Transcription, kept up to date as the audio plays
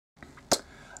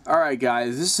Alright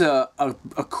guys, this is a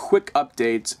quick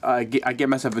update. I gave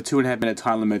myself a 2.5-minute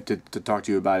time limit to talk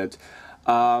to you about it.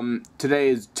 Today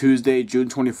is Tuesday, June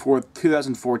 24th,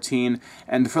 2014,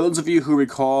 and for those of you who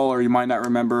recall, or you might not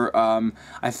remember,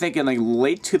 I think in like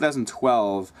late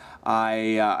 2012, I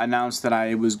announced that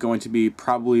I was going to be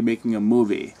probably making a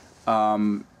movie,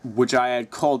 which I had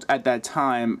called at that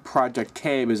time Project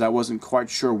K because I wasn't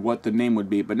quite sure what the name would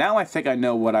be, but now I think I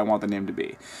know what I want the name to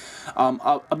be.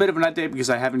 A bit of an update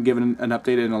because I haven't given an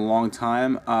update in a long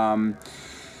time.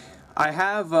 I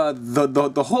have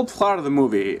the whole plot of the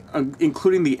movie,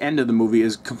 including the end of the movie,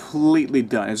 is completely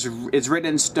done. It's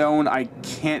written in stone. I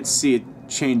can't see it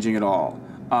changing at all.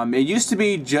 It used to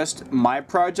be just my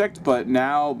project, but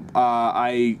now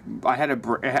I had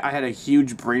a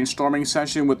huge brainstorming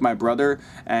session with my brother,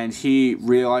 and he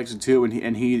really likes it too,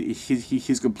 and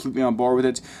he's completely on board with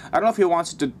it. I don't know if he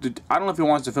wants to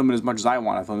film it as much as I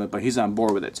want to film it, but he's on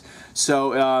board with it.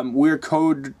 So we're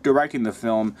co-directing the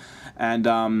film, and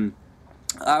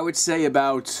I would say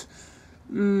about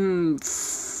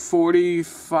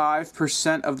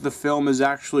 45% of the film is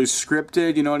actually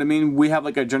scripted, you know what I mean? We have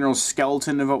like a general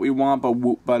skeleton of what we want,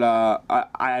 but I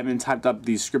haven't typed up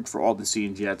the script for all the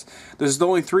scenes yet. There's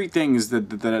only three things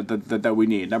that we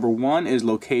need. Number one is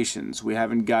locations. We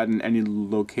haven't gotten any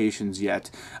locations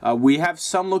yet. We have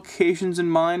some locations in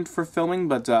mind for filming,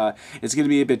 but it's going to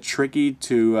be a bit tricky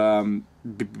to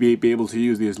be able to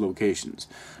use these locations.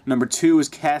 Number two is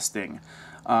casting.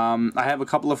 I have a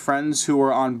couple of friends who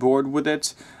are on board with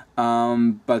it,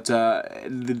 but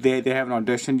they haven't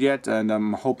auditioned yet, and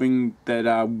I'm hoping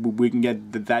that we can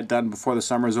get that done before the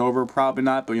summer's over. Probably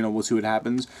not, but you know, we'll see what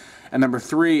happens. And number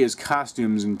three is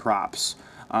costumes and props.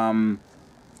 I'm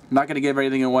not going to give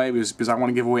anything away because I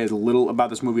want to give away as little about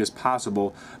this movie as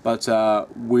possible, but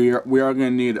we are going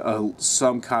to need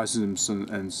some costumes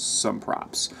and some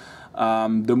props.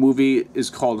 The movie is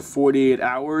called 48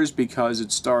 Hours because it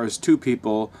stars two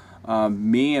people,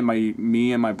 me and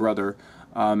my brother,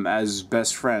 as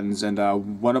best friends, and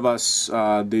one of us,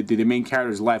 the main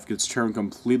character's life gets turned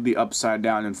completely upside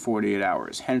down in 48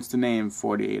 hours, hence the name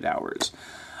 48 Hours.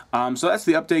 So that's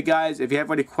the update, guys. If you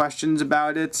have any questions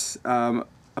about it,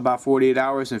 about 48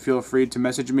 Hours, and feel free to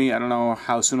message me. I don't know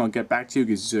how soon I'll get back to you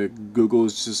because Google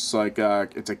is just like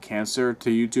it's a cancer to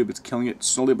YouTube. It's killing it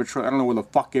slowly but surely. I don't know where the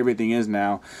fuck everything is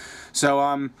now.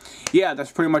 So yeah,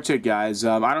 that's pretty much it, guys.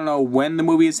 I don't know when the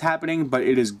movie is happening, but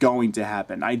it is going to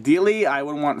happen. Ideally, I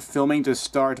would want filming to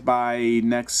start by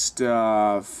next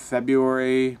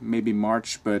February, maybe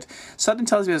March, but something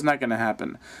tells me it's not going to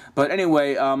happen. But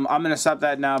anyway, I'm going to stop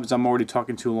that now because I'm already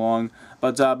talking too long.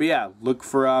 But yeah, look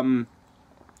for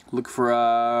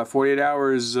 48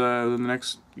 Hours in the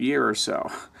next year or so.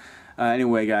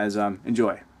 Anyway, guys,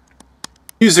 enjoy.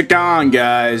 Music on,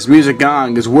 guys. Music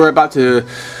on, because we're about to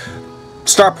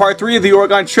start part 3 of the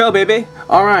Oregon Trail, baby.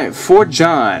 Alright, Fort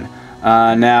John.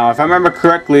 Now, if I remember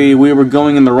correctly, we were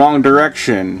going in the wrong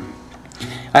direction.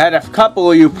 I had a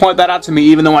couple of you point that out to me,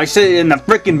 even though I said it in the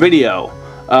freaking video.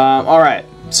 Alright,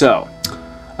 so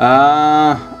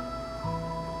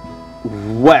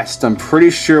west. I'm pretty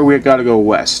sure we gotta go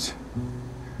west.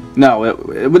 No,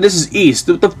 but this is east.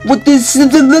 What this?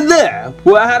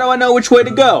 Well, how do I know which way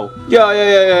to go?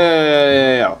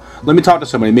 Yo. Let me talk to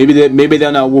somebody. Maybe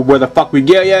they'll know where the fuck we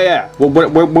go. Yeah. Well, where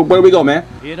do we go, man?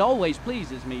 It always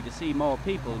pleases me to see more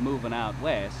people moving out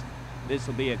west.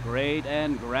 This'll be a great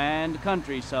and grand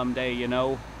country someday, you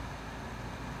know.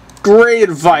 Great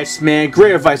advice, man.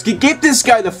 Great advice. Give this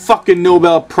guy the fucking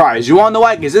Nobel Prize. You wanna know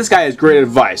why? Because this guy has great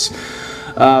advice.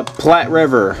 Platte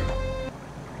River.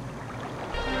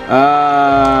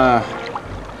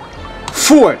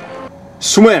 Fort.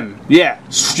 Swim. Yeah.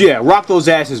 Rock those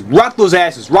asses. Rock those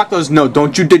asses. Rock those. No,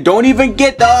 don't even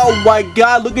get. Oh my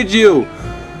God! Look at you.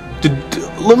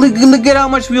 Look at how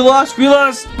much we lost. We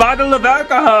lost a bottle of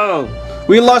alcohol.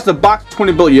 We lost a box of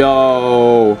 20 bill.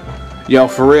 Yo,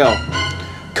 for real.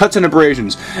 Cuts and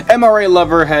abrasions. MRA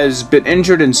lover has been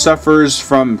injured and suffers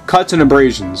from cuts and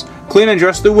abrasions. Clean and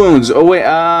dress the wounds. Oh wait,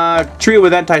 treat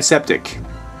with antiseptic.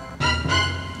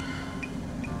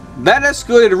 That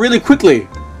escalated really quickly.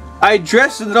 I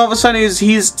dressed it and all of a sudden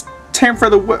he's tearing for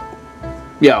the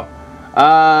Yo.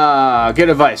 Get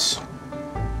advice.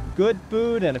 Good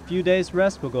food and a few days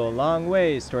rest will go a long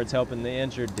ways towards helping the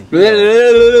injured to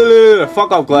heal.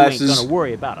 Fuck off, glasses. You ain't gonna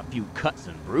worry about a few cuts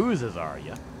and bruises, are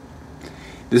you?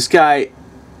 This guy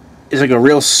is like a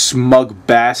real smug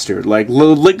bastard. Like,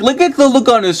 look at the look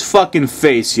on his fucking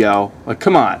face, yo. Like,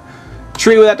 come on.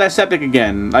 Treat with antiseptic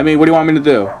again. I mean, what do you want me to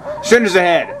do? Strangers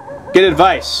ahead. Get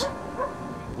advice.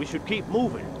 We should keep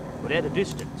moving, but at a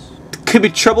distance. could be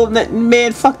trouble.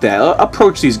 Man, fuck that.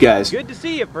 Approach these guys. Good to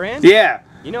see you, friend. Yeah.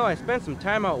 You know, I spent some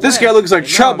time out This west, guy looks like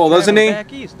and now trouble, I'm doesn't he? traveling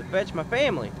back east to fetch my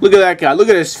family. Look at that guy. Look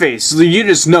at his face. You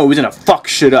just know he's gonna fuck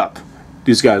shit up.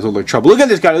 These guys look like trouble. Look at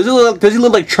this guy. Does he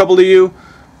look like trouble to you?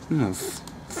 Oh,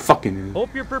 fucking.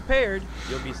 Hope you're prepared.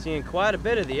 You'll be seeing quite a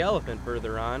bit of the elephant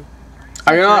further on.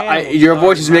 Your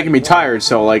voice is making me tired,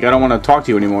 so like I don't want to talk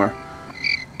to you anymore.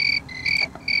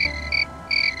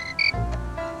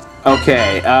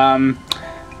 Okay.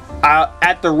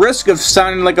 At the risk of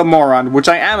sounding like a moron, which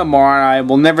I am a moron, I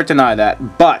will never deny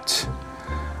that, but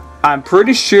I'm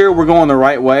pretty sure we're going the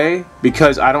right way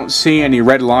because I don't see any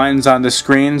red lines on the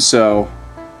screen, so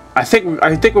I think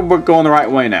we're going the right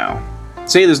way now.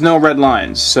 See, there's no red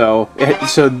lines, so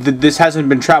this hasn't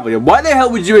been traveled yet. Why the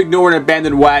hell would you ignore an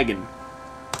abandoned wagon?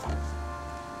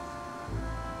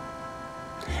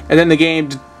 And then the game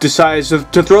decides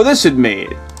to throw this at me.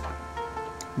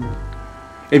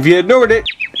 If you ignored it,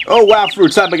 oh wow,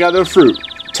 fruit! Stop! I got no fruit.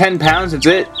 10 pounds, that's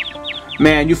it.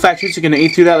 Man, you fat shits are gonna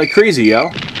eat through that like crazy, yo.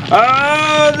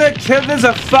 Oh, there's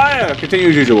a fire! Continue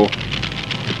as usual.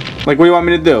 Like, what do you want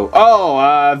me to do?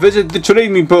 Oh, visit the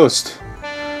trading post.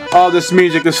 Oh, this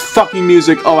music, this fucking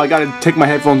music. Oh, I gotta take my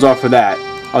headphones off for that.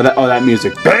 Oh, that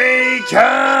music.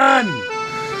 Bacon!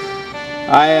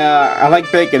 I like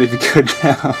bacon if you could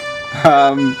now.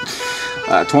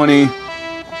 20,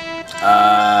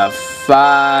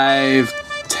 5,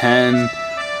 10,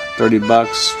 30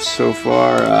 bucks so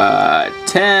far.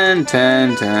 10,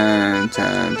 10, 10,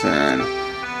 10, 10.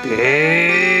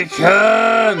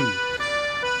 Bacon!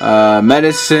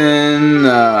 Medicine,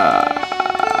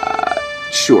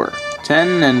 sure.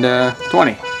 10 and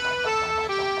 20.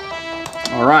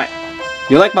 Alright.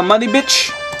 You like my money,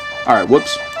 bitch? Alright,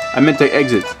 whoops. I meant to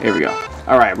exit. There we go.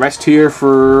 Alright, rest here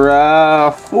for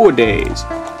 4 days.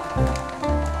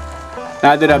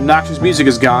 Now that obnoxious music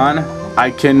is gone, I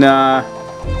can,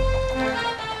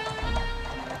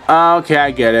 okay,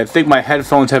 I get it. I think my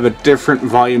headphones have a different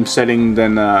volume setting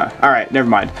than, alright, never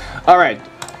mind. Alright.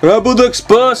 Rubble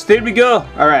Bust, there we go.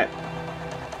 Alright.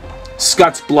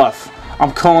 Scott's Bluff.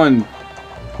 I'm calling...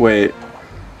 Wait.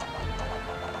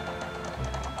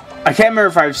 I can't remember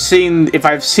if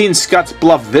I've seen Scott's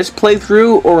Bluff this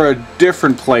playthrough or a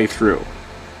different playthrough.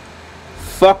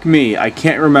 Fuck me, I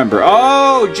can't remember.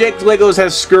 Oh, Jake Legos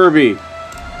has scurvy.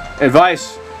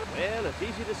 Advice. Well, it's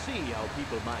easy to see how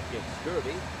people might get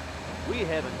scurvy. We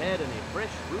haven't had any fresh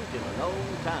fruit in a long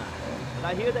time. And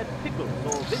I hear that pickles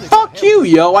or vinegar... Fuck you,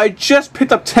 yo! I just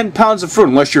picked up 10 pounds of fruit,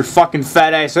 unless your fucking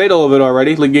fat ass ate all of it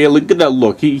already. Look, yeah, look at that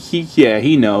look. Yeah,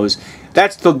 he knows.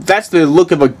 That's the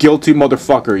look of a guilty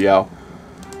motherfucker, yo.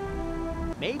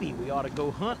 Maybe we ought to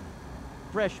go hunt.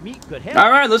 Fresh meat could help.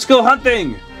 Alright, let's go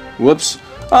hunting! Whoops.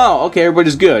 Oh, okay,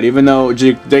 everybody's good. Even though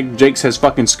Jake says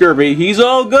fucking scurvy, he's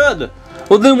all good.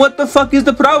 Well, then what the fuck is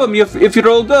the problem if you're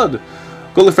all good?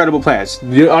 Go look for edible plants.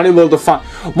 You're unable to find.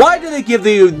 Why do they give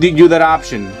you that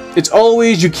option? It's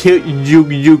always you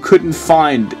couldn't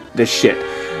find this shit.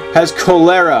 Has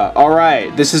cholera.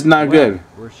 Alright, this is not good.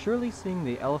 We're surely seeing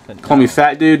the elephant. Call me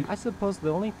fat, dude. I suppose the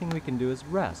only thing we can do is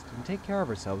rest and take care of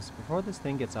ourselves before this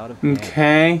thing gets out of hand.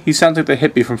 Okay, he sounds like the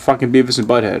hippie from fucking Beavis and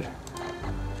Butthead.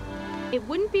 It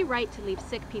wouldn't be right to leave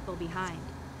sick people behind.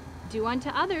 Do unto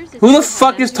others. Who the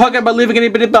fuck is talking about leaving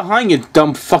anybody behind, you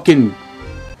dumb fucking...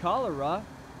 Cholera?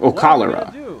 Oh, What cholera.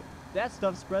 are we gonna do? That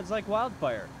stuff spreads like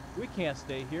wildfire. We can't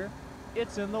stay here.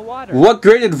 It's in the water. What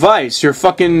great advice. You're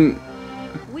fucking...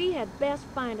 We had best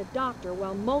find a doctor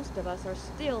while most of us are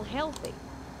still healthy.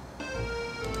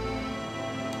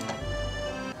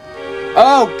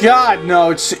 Oh God,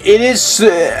 no! It is.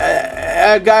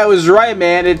 That guy was right,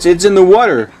 man. It's in the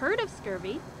water. I've heard of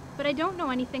scurvy, but I don't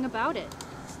know anything about it.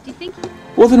 Do you think?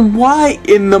 Well, then why,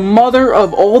 in the mother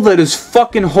of all that is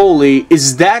fucking holy,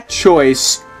 is that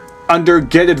choice under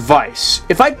Get Advice?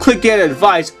 If I click Get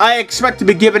Advice, I expect to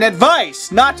be given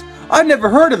advice, not I've never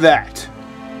heard of that.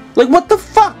 Like, what the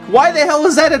fuck? Why the hell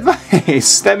is that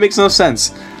advice? That makes no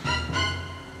sense.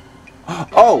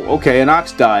 Oh, okay, an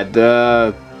ox died.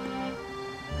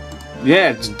 Yeah,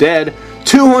 it's dead.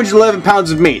 211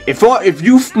 pounds of meat. If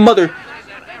you mother...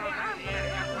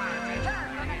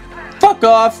 Fuck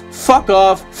off, fuck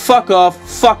off, fuck off,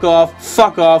 fuck off,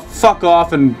 fuck off, fuck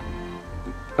off, and...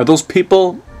 Are those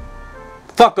people?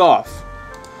 Fuck off.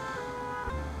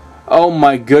 Oh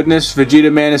my goodness,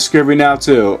 Vegeta Man is scurvy now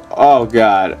too. Oh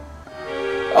God.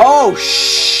 Oh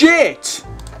shit!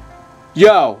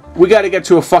 Yo, we gotta get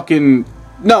to a fucking...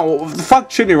 No, fuck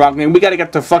Chimney Rock, man. We gotta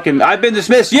get to fucking... I've been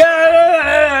dismissed! Yeah!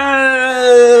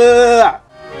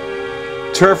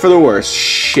 Turn for the worst.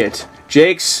 Shit.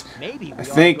 Jake's... I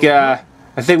think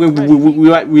I think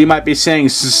we might be saying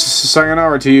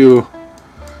sayonara to you.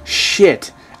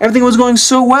 Shit. Everything was going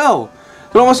so well.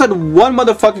 But all of a sudden, one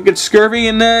motherfucker gets scurvy,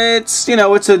 and it's, you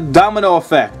know, it's a domino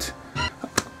effect.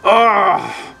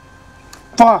 Ugh.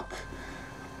 Fuck.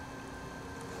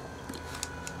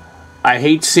 I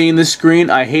hate seeing the screen.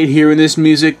 I hate hearing this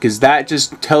music, because that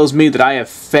just tells me that I have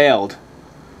failed.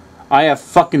 I have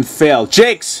fucking failed.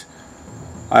 Jakes!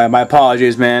 My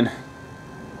apologies, man.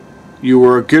 You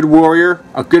were a good warrior,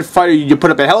 a good fighter. You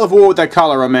put up a hell of a war with that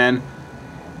cholera, man.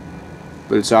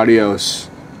 But it's adios.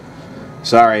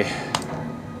 Sorry.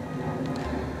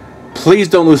 Please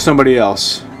don't lose somebody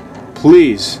else.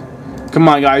 Please. Come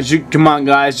on, guys. Come on,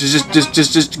 guys.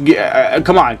 Just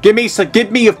come on. Give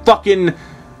me a fucking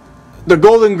the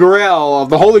golden grail,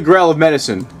 the holy grail of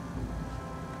medicine.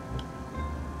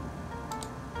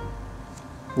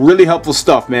 Really helpful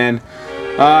stuff, man.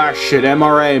 Ah, shit.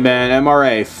 MRA, man.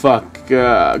 MRA. Fuck.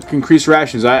 Increased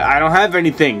rations. I don't have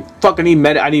anything. Fuck. I need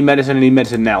medicine. I need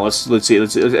medicine now. Let's see.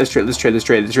 Let's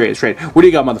trade. What do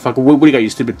you got, motherfucker? What do you got, you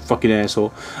stupid fucking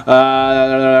asshole?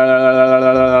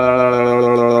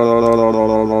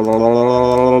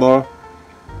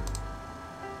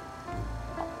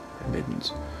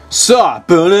 Mittens. Saw.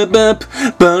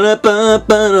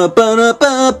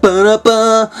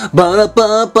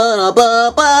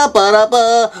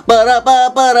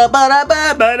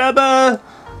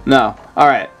 No.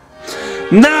 Alright.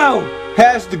 No!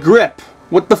 Has the grip.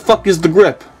 What the fuck is the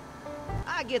grip?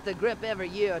 I get the grip every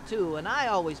year or two, and I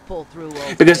always pull through.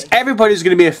 Okay? Because everybody's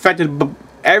gonna be affected.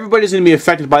 Everybody's gonna be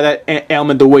affected by that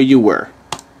ailment the way you were.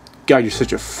 God, you're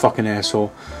such a fucking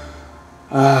asshole.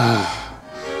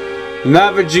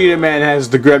 Not Vegeta Man has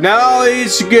the grip. Now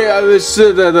he's oh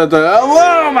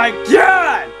my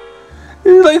god!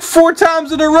 Like 4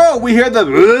 times in a row, we hear the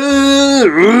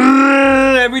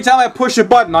every time I push a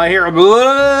button, I hear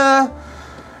a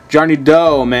Johnny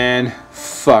Doe, man.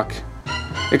 Fuck.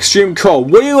 Extreme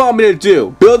cold. What do you want me to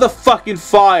do? Build a fucking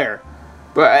fire.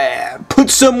 Put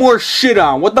some more shit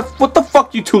on. What the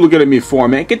fuck you two looking at me for,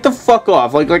 man? Get the fuck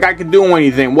off. Like I can do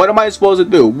anything. What am I supposed to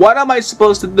do? What am I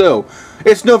supposed to do?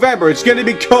 It's November. It's gonna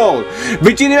be cold.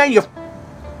 Vegeta Man, you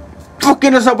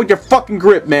fucking us up with your fucking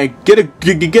grip, man. Get a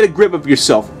grip of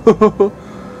yourself.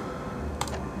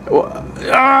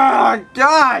 Ah,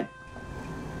 God.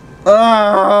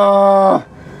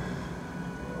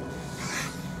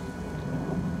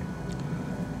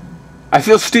 I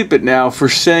feel stupid now for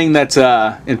saying that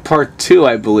in part 2,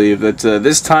 I believe, that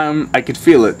this time I could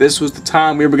feel it. This was the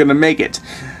time we were going to make it.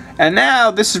 And now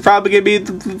this is probably going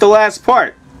to be the last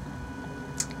part.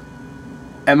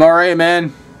 MRA,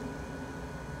 man.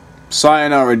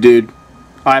 Sayonara, dude.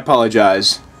 I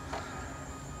apologize.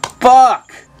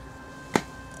 Fuck!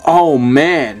 Oh,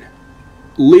 man.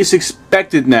 Least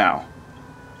expected now.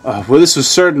 Well, this was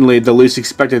certainly the least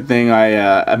expected thing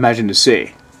I imagined to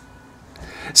see.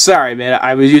 Sorry, man.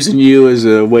 I was using you as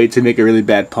a way to make a really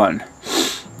bad pun.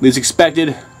 Least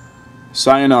expected.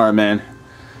 Sayonara, man.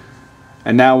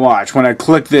 And now watch. When I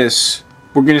click this,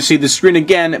 we're going to see the screen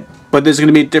again, but there's going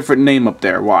to be a different name up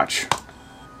there. Watch.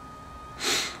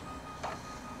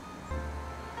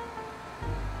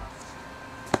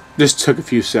 This took a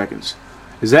few seconds.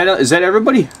 Is that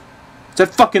everybody? Is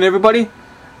that fucking everybody?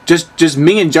 Just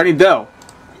me and Johnny Doe.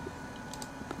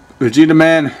 Vegeta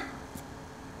Man.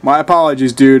 My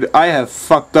apologies, dude. I have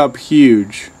fucked up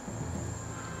huge.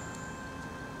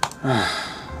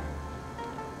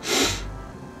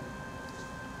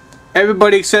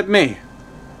 Everybody except me.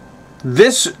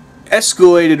 This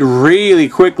escalated really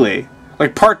quickly.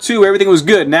 Like part 2, everything was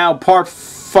good. Now part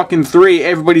fucking 3,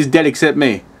 everybody's dead except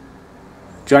me.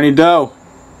 Johnny Doe.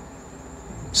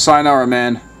 Sayonara,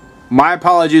 man. My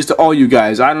apologies to all you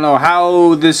guys. I don't know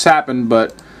how this happened,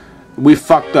 but we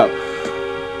fucked up.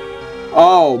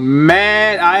 Oh,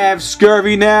 man. I have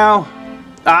scurvy now.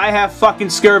 I have fucking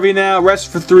scurvy now.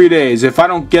 Rest for 3 days. If I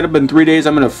don't get up in 3 days,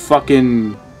 I'm gonna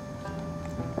fucking...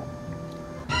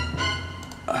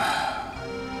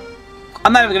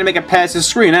 I'm not even gonna make it past the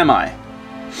screen, am I?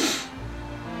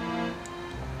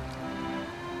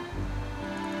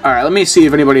 Alright, let me see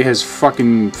if anybody has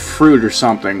fucking fruit or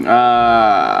something.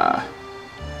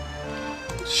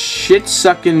 Shit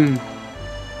sucking.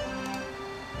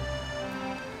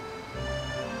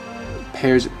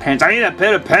 Pairs of pants. I need a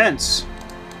pair of pants!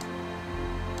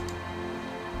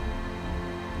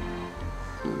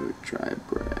 Dry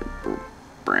bread,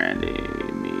 brandy,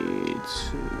 meat.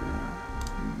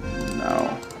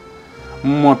 No.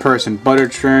 One more person. Butter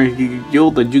churn.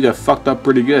 You got fucked up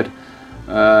pretty good.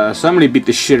 Somebody beat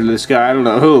the shit out of this guy. I don't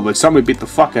know who, but somebody beat the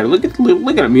fuck out of him.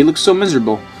 Look at him. He looks so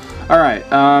miserable. Alright,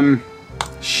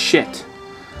 shit.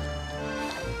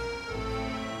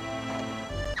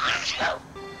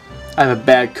 I have a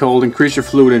bad cold. Increase your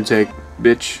fluid intake,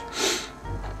 bitch.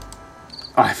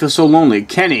 Oh, I feel so lonely.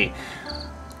 Kenny.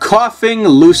 Coughing,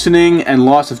 loosening, and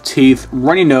loss of teeth,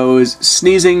 runny nose,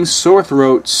 sneezing, sore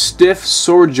throat, stiff,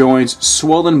 sore joints,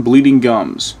 swollen, bleeding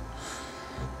gums.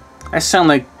 I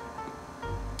sound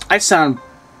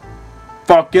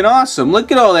fucking awesome.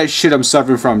 Look at all that shit I'm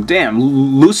suffering from. Damn.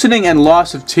 Loosening and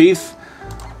loss of teeth.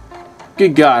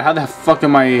 Good God. How the fuck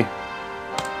am I...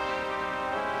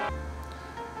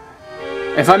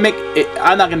 If I make it...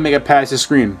 I'm not going to make it past the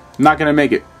screen. I'm not going to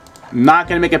make it. I'm not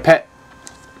going to make it past...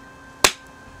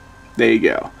 There you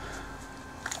go.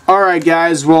 Alright,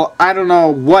 guys. Well, I don't know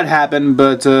what happened,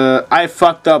 but I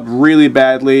fucked up really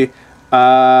badly.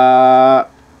 I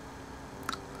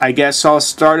guess I'll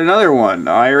start another one.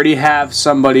 I already have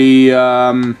somebody...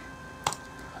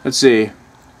 let's see.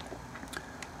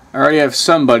 I already have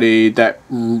somebody that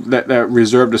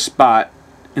reserved a spot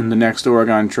in the next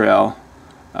Oregon Trail.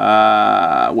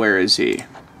 Where is he?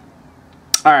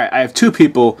 Alright, I have 2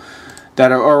 people that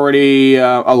are already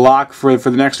a lock for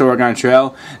the next Oregon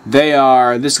Trail. They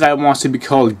are, this guy wants to be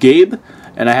called Gabe,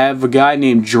 and I have a guy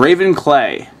named Draven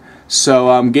Clay.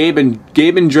 So Gabe and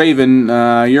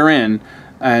Draven, you're in,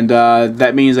 and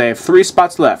that means I have 3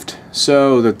 spots left.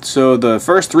 So the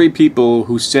first 3 people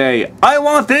who say I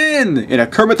want in a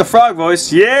Kermit the Frog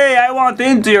voice, yay! I want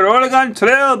into your Oregon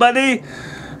Trail, buddy.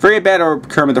 Very bad or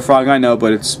Kermit the Frog, I know,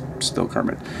 but it's still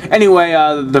Kermit. Anyway,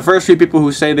 the first 3 people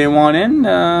who say they want in,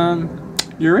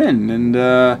 you're in,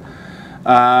 but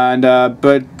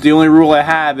the only rule I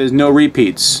have is no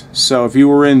repeats. So if you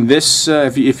were in this,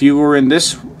 if you were in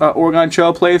this Oregon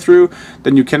Trail playthrough,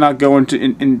 then you cannot go into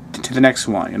the next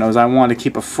one. You know, as I want to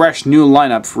keep a fresh new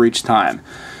lineup for each time.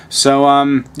 So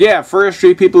yeah, first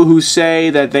 3 people who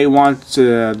say that they want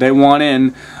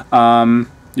in,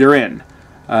 you're in.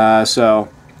 So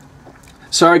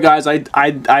sorry guys,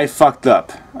 I fucked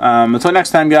up. Until next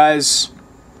time, guys.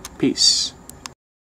 Peace.